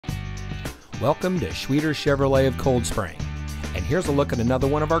Welcome to Schwieters Chevrolet of Cold Spring. And here's a look at another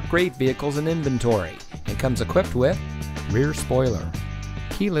one of our great vehicles in inventory. It comes equipped with rear spoiler,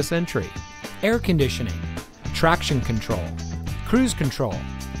 keyless entry, air conditioning, traction control, cruise control,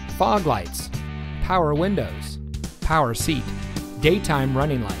 fog lights, power windows, power seat, daytime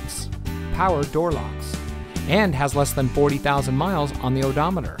running lights, power door locks, and has less than 40,000 miles on the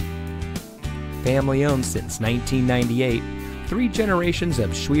odometer. Family owned since 1998, 3 generations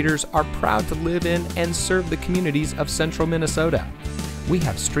of Schwieters are proud to live in and serve the communities of central Minnesota. We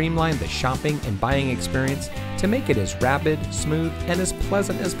have streamlined the shopping and buying experience to make it as rapid, smooth, and as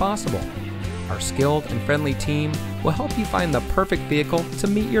pleasant as possible. Our skilled and friendly team will help you find the perfect vehicle to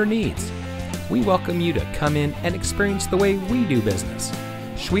meet your needs. We welcome you to come in and experience the way we do business.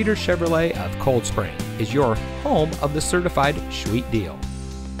 Schwieters Chevrolet of Cold Spring is your home of the certified Schwiet deal.